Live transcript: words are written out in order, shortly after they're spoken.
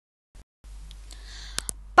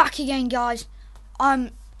back again, guys. I'm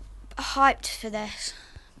hyped for this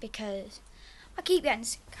because I keep getting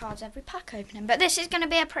cards every pack opening, but this is going to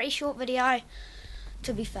be a pretty short video,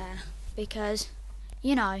 to be fair, because,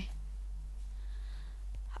 you know,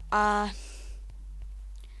 I'm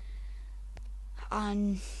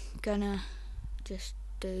gonna just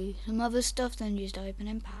do some other stuff than just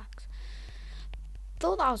opening packs.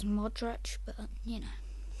 Thought that was Modric, but, you know.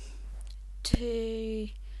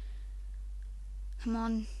 Come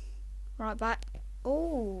on, right back.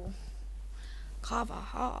 Oh,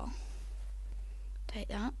 Carvajal. Take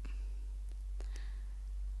that.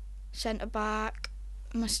 Centre back,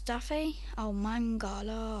 Mustafi. Oh,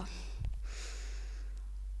 Mangala.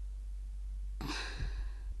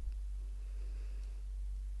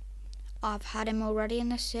 I've had him already in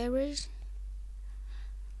this series.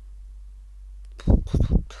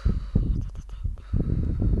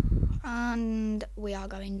 And we are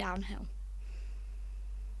going downhill.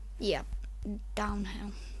 Yeah,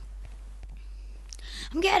 downhill.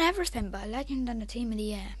 I'm getting everything but a legend and a team of the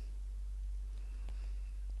year.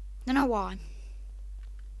 Don't know why.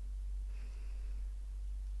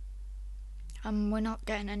 We're not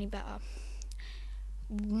getting any better.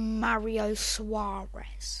 Mario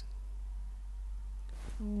Suarez.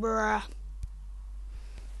 Bruh.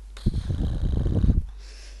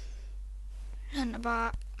 Centre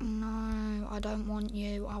back. No, I don't want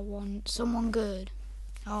you. I want someone good.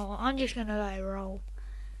 Oh, I'm just gonna let it roll.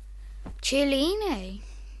 Chiellini.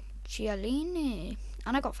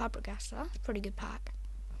 And I got Fabregas. That's a pretty good pack.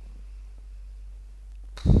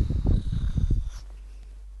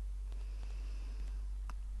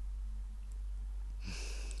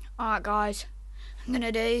 Alright, guys. I'm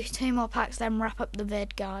gonna do 2 more packs, then wrap up the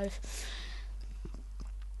vid, guys.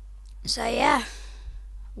 So, yeah.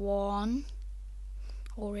 1.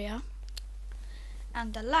 Aurea.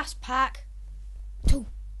 And the last pack. 2.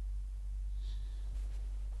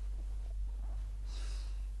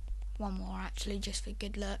 1 more, actually, just for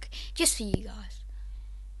good luck. Just for you guys.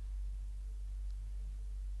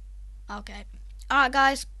 Okay. Alright,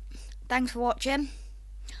 guys. Thanks for watching.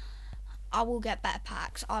 I will get better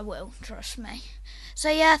packs. I will. Trust me. So,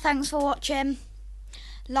 yeah, thanks for watching.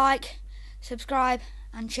 Like, subscribe,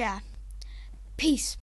 and share. Peace.